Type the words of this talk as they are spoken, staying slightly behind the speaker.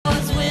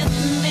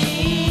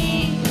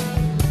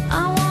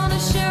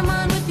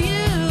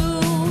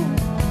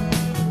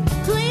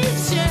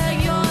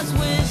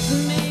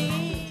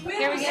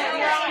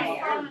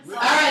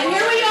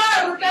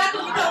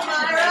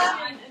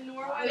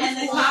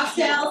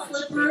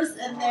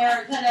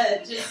there, kind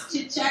of just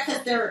to check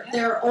that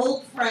they're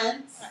old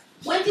friends.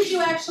 When did you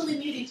actually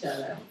meet each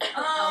other?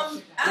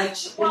 Well,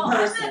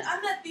 I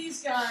met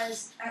these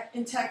guys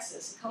in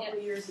Texas a couple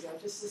of years ago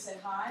just to say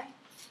hi.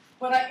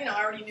 But I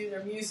already knew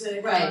their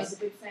music. Right. And I was a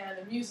big fan of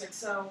their music,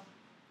 so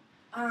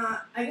I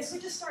guess we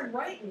just started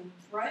writing,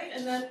 right?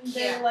 And then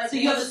they were like, so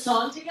you have a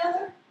song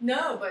together?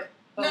 No, but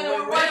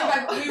we're writing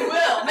back. We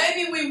will.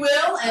 Maybe we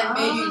will, and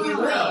maybe we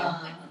will.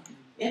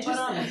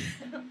 Interesting.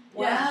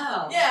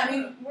 Wow. Yeah, I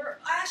mean,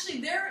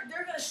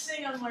 they're gonna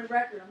sing on my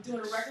record. I'm doing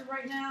a record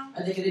right now.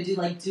 Are they gonna do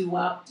like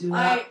doo-wop?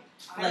 I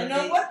don't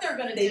know what they're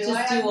gonna do. They just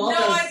I do have all no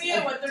those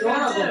idea what they're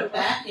gonna do.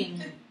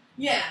 Backing.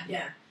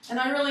 Yeah. And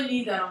I really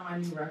need that on my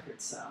new record.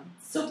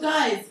 So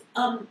guys,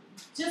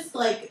 just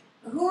like,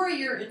 who are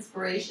your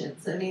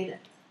inspirations? I mean,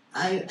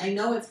 I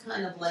know it's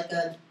kind of like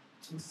a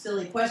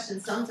silly question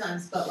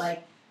sometimes, but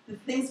like the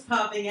things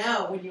popping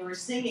out when you were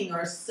singing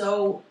are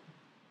so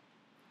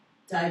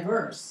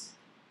diverse.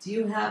 Do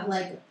you have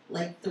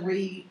like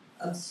 3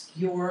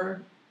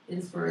 obscure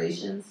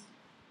inspirations?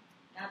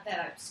 Not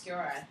that obscure,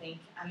 I think.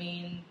 I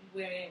mean,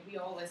 we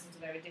all listen to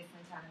very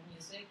different kind of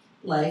music.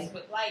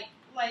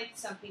 Like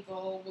some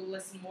people will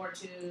listen more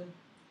to.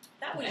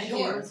 That was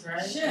yours,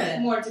 right? Sure.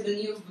 More to the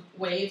new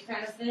wave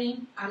kind of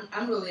thing.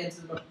 I'm really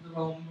into the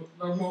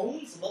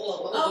Ramones.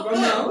 Oh,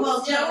 good.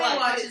 Well, Joey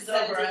watches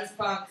over us.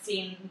 Punk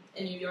scene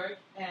in New York,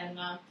 and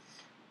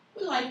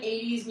we like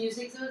 80s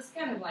music, so it's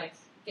kind of like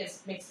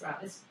gets mixed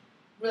around. It's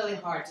really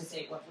hard to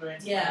say what we're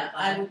into. Yeah,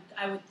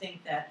 I would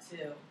think that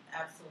too.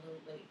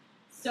 Absolutely.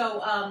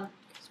 So,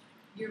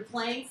 you're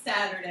playing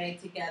Saturday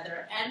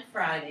together and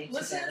Friday together.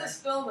 Listen to this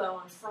bill though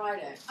on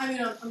Friday.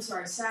 I'm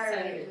sorry,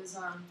 Saturday is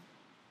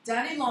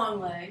Daddy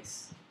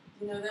Longlegs.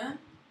 You know them?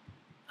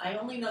 I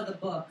only know the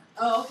book.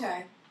 Oh,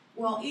 okay.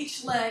 Well,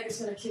 each leg is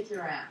going to kick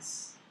your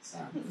ass. So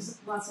there's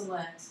lots of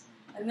legs.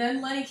 And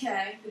then Lenny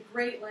Kaye, the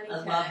great Lenny Kaye.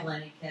 I love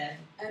Lenny Kaye.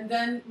 And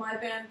then my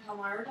band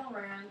Palmyra,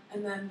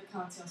 and then the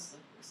Cocktail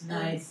Slippers.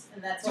 Nice.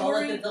 And that's all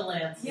at the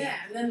Delancey.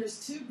 Yeah, and then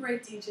there's 2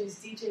 great DJs.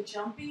 DJ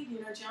Jumpy, do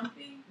you know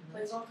Jumpy?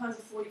 Plays all kinds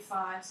of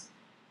 45s.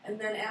 And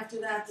then after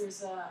that,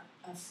 there's a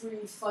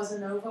free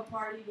Fuzzanova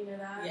party. Do you know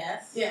that?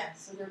 Yes. Yeah,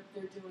 so they're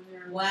doing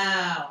their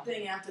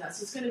thing after that.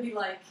 So it's going to be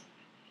like...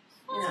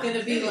 It's going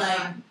to be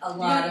like a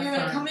lot of fun. You're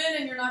going to come in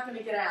and you're not going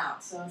to get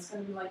out. So it's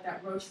going to be like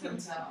that Roach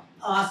Motel.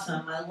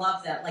 Awesome. I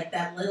love that. Like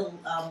that little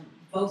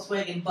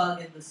Volkswagen bug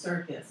in the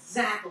circus.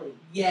 Exactly.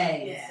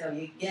 Yay. Yeah. So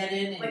you get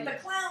in and... Like the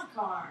clown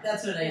car.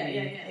 That's what I mean.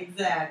 Yeah.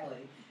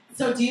 Exactly.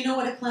 So do you know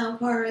what a clown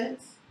car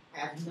is? I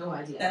have no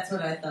idea. That's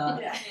what I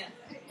thought. Yeah.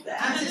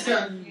 I'm just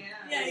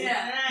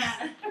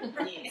Yeah.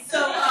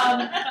 So,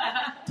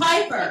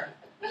 Piper.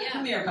 Yeah.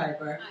 Come here,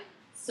 Piper. Hi.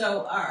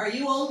 So, are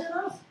you old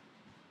enough?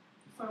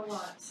 For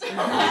what? Good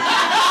answer.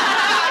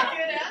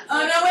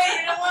 Oh, no, wait,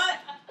 you know what?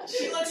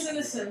 She looks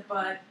innocent,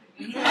 but...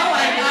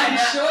 I'm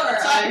sure.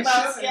 Talking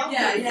about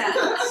skeletons. Yeah.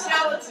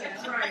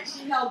 Skeletons, right.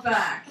 She held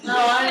back.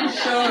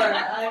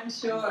 I'm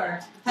sure.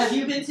 Have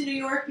you been to New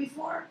York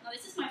before? No,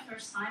 this is my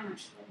first time,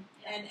 actually.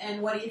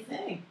 And what do you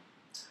think?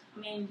 I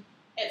mean...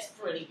 It's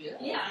pretty good.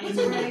 Yeah, it's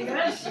really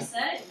good. She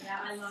said it. Yeah,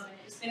 I love it.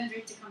 It's been a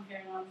dream to come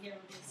here and I'm here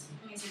with these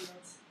amazing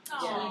girls.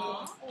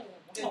 Aww.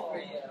 Good for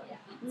you. Yeah.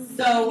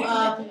 So,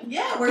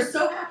 we're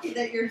so happy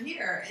that you're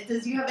here.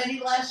 Does you have any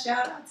last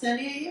shout-outs,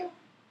 any of you?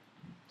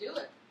 Do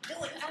it. I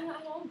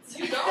won't.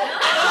 You don't?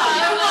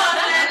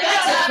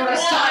 That's the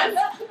first time.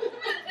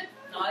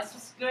 No, it's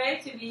just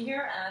great to be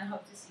here, and I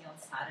hope to see you on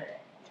Saturday.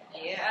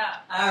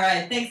 Yeah. All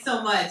right. Thanks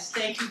so much.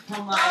 Thank you,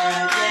 Palmyra.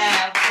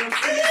 Yeah. We'll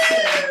see you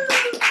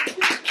soon.